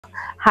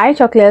Hi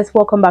chocolates,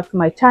 welcome back to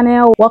my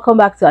channel. Welcome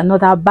back to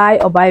another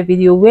buy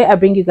video where I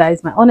bring you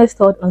guys my honest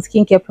thought on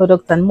skincare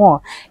products and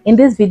more. In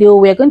this video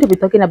we are going to be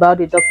talking about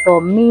the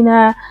Dr.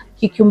 Meinaier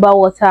cucumber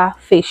water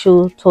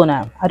facial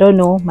toner. I don't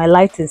know, my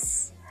light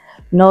is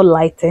not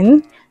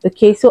lighting.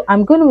 Okay, so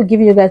I'm going to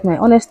give you guys my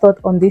honest thought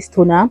on this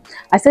toner.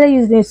 I started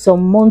using it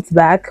some months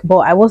back, but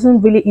I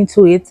wasn't really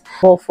into it.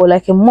 But for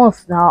like a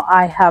month now,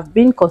 I have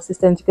been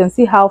consistent. You can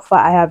see how far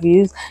I have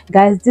used.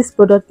 Guys, this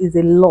product is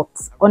a lot.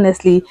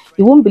 Honestly,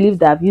 you won't believe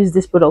that I've used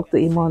this product for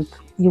a month.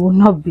 You will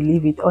not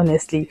believe it,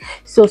 honestly.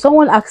 So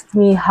someone asked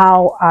me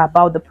how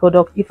about the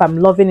product, if I'm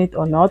loving it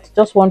or not.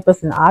 Just one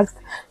person asked.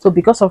 So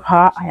because of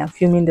her, I am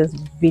filming this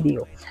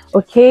video.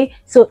 Okay,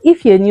 so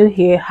if you're new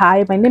here,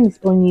 hi, my name is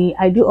Onyii.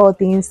 I do all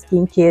things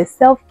skincare,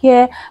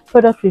 self-care,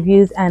 product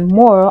reviews and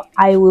more.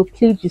 I will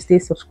plead you stay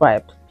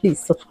subscribed.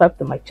 Please subscribe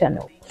to my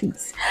channel,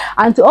 please.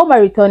 And to all my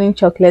returning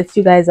chocolates,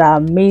 you guys are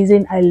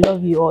amazing. I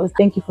love you all.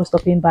 Thank you for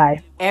stopping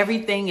by.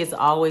 Everything is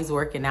always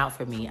working out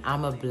for me.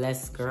 I'm a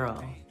blessed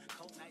girl.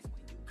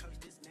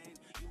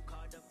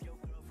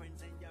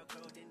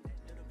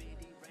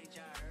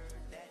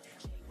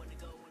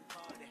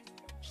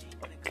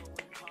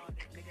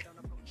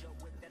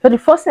 So the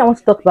first thing I want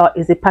to talk about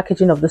is the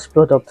packaging of this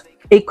product.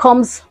 It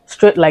comes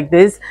straight like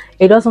this.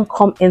 It doesn't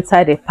come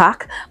inside a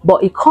pack,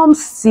 but it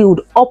comes sealed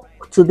up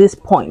to this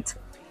point.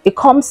 It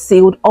comes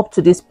sealed up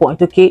to this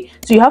point, okay?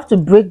 So you have to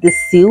break the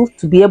seal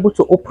to be able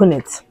to open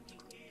it.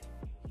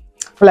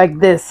 Like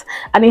this.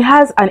 And it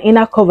has an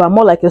inner cover,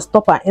 more like a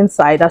stopper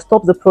inside that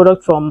stops the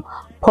product from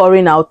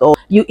pouring out. Or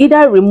you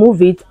either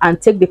remove it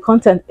and take the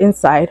content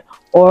inside,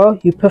 or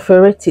you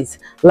perforate it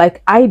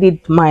like I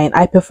did mine.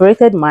 I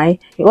perforated mine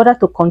in order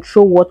to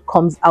control what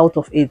comes out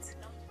of it.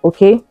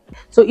 Okay,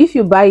 so if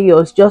you buy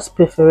yours, just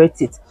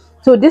perforate it.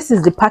 So this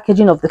is the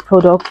packaging of the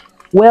product,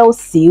 well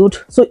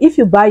sealed. So if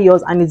you buy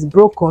yours and it's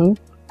broken,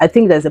 I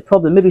think there's a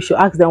problem. Maybe you should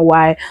ask them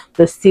why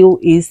the seal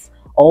is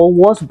or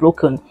was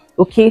broken.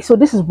 Okay, so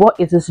this is what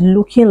it is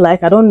looking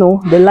like. I don't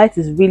know, the light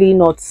is really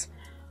not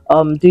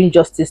doing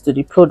justice to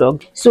the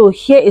product. So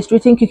here is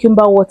written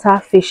cucumber water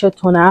facial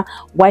toner,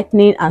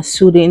 whitening and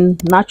soothing,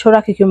 natural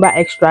cucumber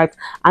extract,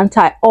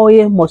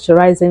 anti-oil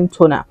moisturizing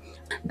toner.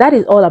 That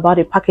is all about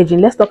the packaging.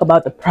 Let's talk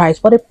about the price.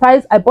 For the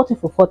price, I bought it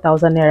for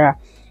 4,000 naira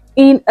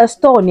in a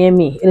store near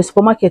me, in a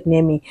supermarket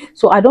near me.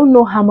 So I don't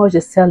know how much they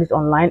sell it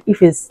online,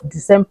 if it's the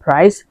same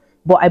price,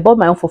 but I bought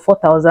my own for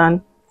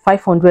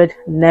 4,500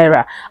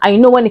 naira. And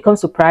you know, when it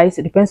comes to price,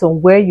 it depends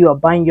on where you are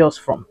buying yours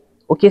from.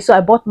 Okay, so I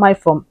bought mine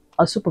from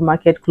a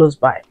supermarket close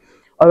by.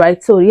 All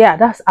right, so yeah,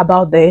 that's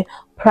about the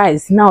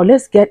price. Now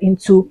let's get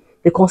into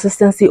the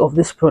consistency of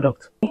this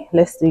product.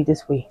 Let's do it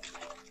this way.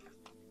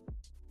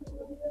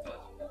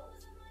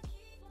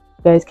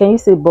 Guys, can you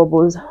see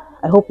bubbles?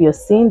 I hope you're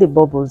seeing the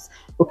bubbles.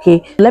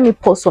 Okay, let me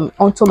pour some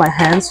onto my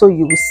hand so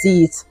you will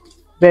see it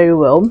very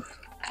well.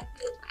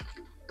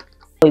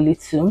 A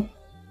little,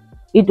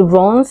 it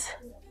runs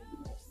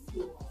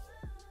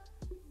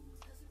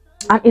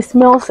and it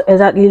smells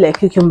exactly like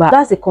cucumber.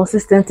 That's the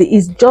consistency.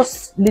 It's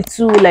just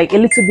little, like a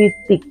little bit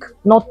thick,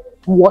 not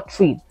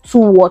watery, too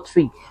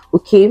watery.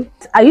 Okay,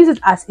 I use it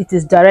as it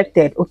is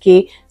directed.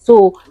 Okay,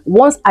 so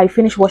once I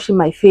finish washing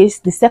my face,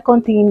 the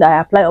second thing that I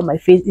apply on my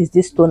face is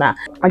this toner.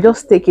 I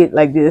just take it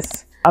like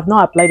this. I've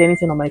not applied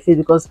anything on my face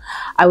because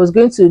I was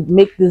going to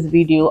make this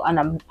video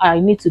and I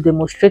need to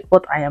demonstrate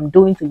what I am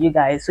doing to you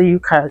guys, so you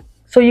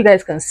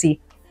guys can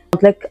see.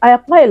 Like, I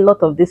apply a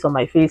lot of this on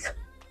my face.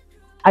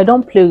 I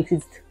don't play with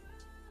it.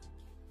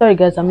 Sorry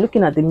guys, I'm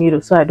looking at the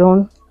mirror so I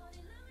don't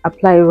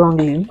apply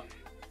wrongly.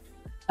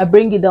 I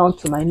bring it down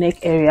to my neck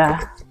area,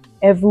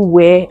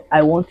 everywhere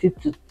I want it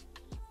to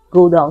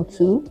go down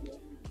to.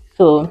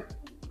 So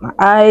my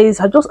eyes,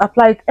 I just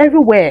apply it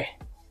everywhere,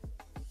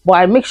 but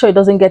I make sure it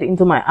doesn't get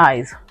into my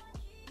eyes.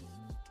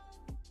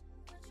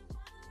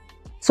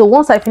 So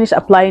once I finish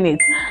applying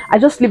it, I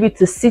just leave it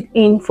to sit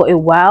in for a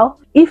while.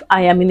 If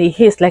I am in a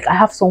haste, like I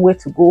have somewhere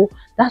to go,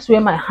 that's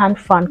where my hand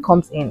fan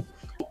comes in.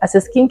 As a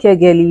skincare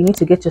girl, you need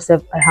to get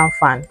yourself a hand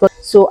fan.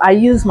 So I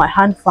use my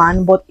hand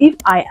fan, but if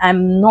I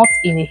am not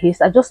in a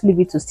haste, I just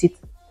leave it to sit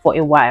for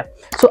a while.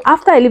 So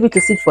after I leave it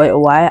to sit for a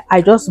while,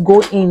 I just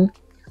go in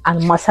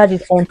and massage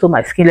it onto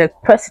my skin, like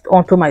press it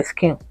onto my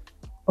skin.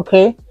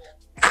 Okay.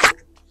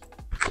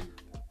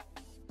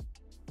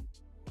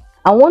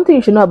 And one thing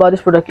you should know about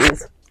this product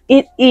is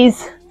it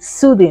is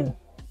soothing.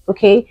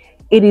 Okay,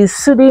 it is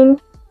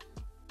soothing,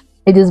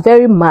 it is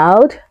very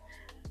mild,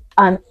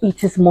 and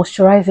it is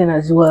moisturizing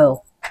as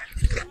well.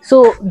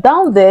 So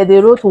down there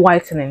they wrote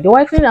whitening. The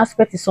whitening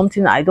aspect is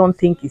something I don't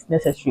think is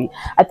necessary.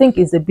 I think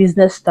it's a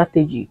business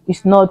strategy.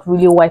 It's not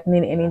really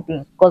whitening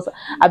anything, because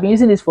I've been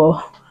using this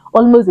for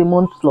almost a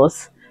month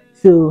plus.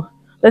 So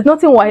there's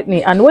nothing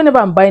whitening. And whenever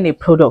I'm buying a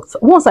product,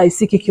 once I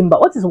see cucumber,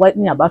 what is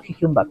whitening about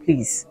cucumber,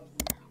 please?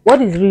 What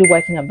is really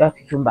whitening about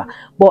cucumber?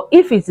 But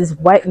if it is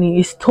whitening,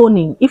 it's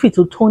toning. If it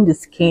will tone the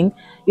skin,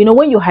 you know,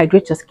 when you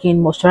hydrate your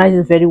skin, moisturize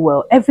it very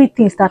well,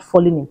 everything starts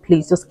falling in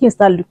place. Your skin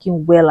start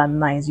looking well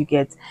and nice, you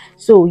get.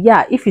 So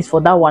yeah, if it's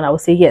for that one, I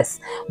would say yes.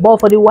 But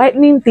for the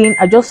whitening thing,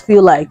 I just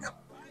feel like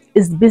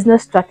It's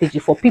business strategy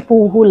for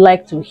people who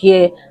like to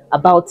hear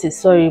about it.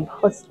 Sorry,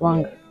 what's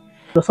wrong?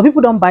 Some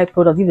people don't buy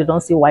products if they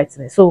don't see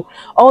whitening. So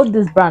all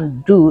this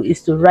brand do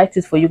is to write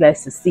it for you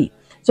guys to see.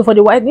 So for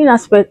the whitening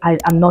aspect,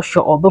 I'm not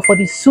sure of, but for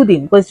the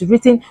soothing, because it's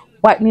written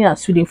whitening and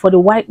soothing. For the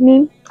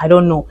whitening, I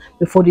don't know,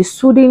 but for the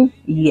soothing,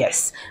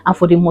 yes, and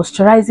for the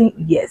moisturizing,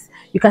 yes.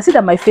 You can see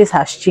that my face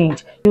has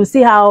changed. You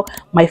see how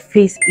my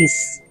face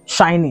is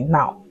shining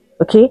now.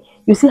 Okay,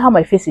 you see how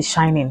my face is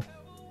shining.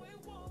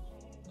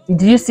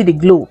 Do you see the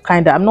glow?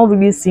 Kinda. I'm not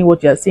really seeing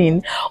what you're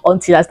seeing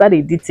until I start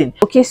editing.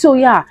 Okay, so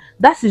yeah,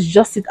 that is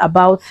just it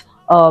about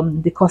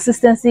the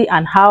consistency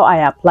and how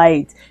I apply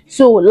it.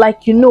 So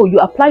like, you know, you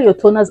apply your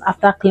toners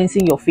after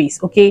cleansing your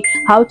face. Okay,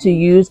 how to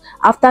use: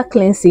 after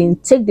cleansing,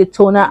 take the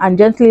toner and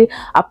gently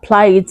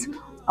apply it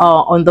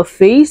on the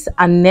face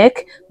and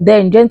neck,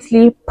 then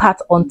gently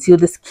pat until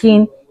the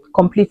skin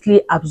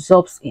completely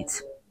absorbs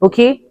it.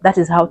 Okay, that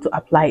is how to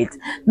apply it.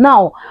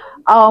 Now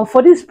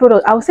for this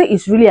product, I would say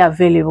it's really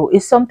available.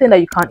 It's something that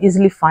you can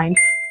easily find.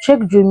 Check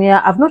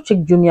Jumia. I've not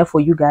checked Jumia for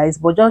you guys,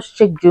 but just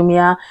check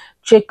Jumia.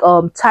 Check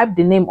type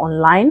the name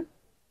online.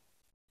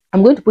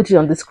 I'm going to put it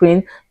on the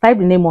screen. Type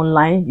the name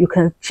online. You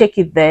can check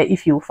it there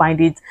if you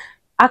find it.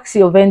 Ask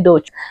your vendor.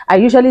 I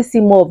usually see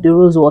more of the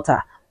rose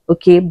water,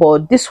 okay,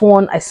 but this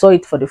one I saw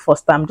it for the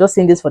first time. Just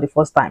seeing this for the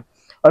first time.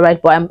 All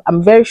right, but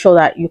I'm very sure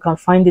that you can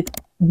find it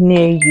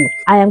near you.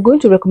 I am going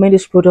to recommend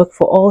this product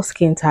for all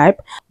skin type,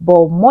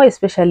 but more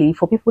especially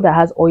for people that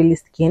has oily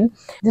skin.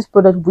 This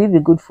product will be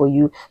good for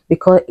you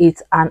because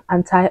it's an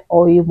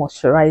anti-oil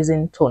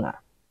moisturizing toner.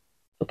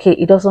 Okay,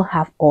 it doesn't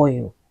have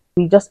oil.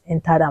 We just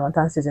entered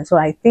Ramadan season, so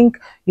I think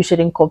you should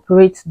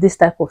incorporate this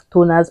type of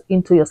toners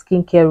into your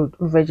skincare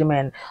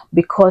regimen,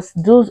 because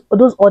those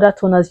other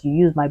toners you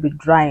use might be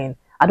drying.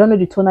 I don't know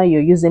the toner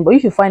you're using, but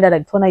if you find out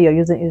that the toner you're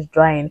using is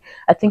drying,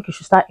 I think you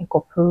should start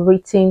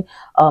incorporating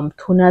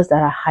toners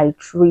that are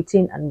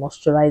hydrating and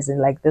moisturizing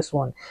like this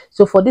one.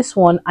 So for this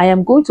one, I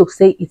am going to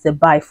say it's a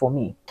buy for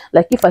me.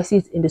 Like if I see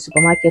it in the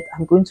supermarket,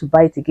 I'm going to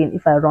buy it again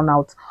if I run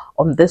out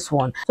on this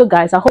one. So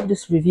guys, I hope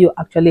this review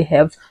actually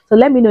helped. So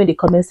let me know in the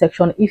comment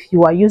section if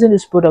you are using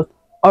this product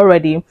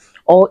already,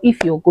 or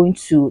if you're going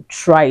to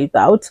try it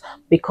out,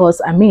 because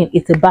I mean,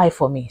 it's a buy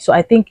for me. So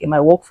I think it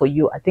might work for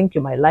you. I think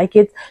you might like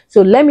it.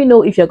 So let me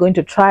know if you're going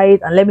to try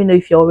it, and let me know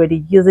if you're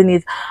already using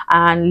it,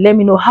 and let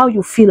me know how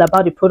you feel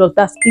about the product.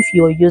 That's if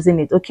you're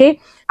using it. Okay,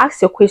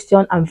 ask your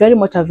question. I'm very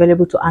much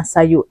available to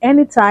answer you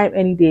anytime,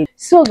 any day.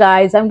 So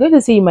guys, I'm going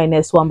to see you in my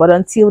next one, but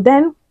until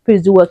then,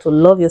 please do well to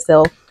love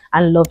yourself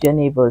and love your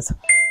neighbors.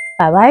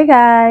 Bye bye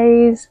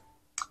guys.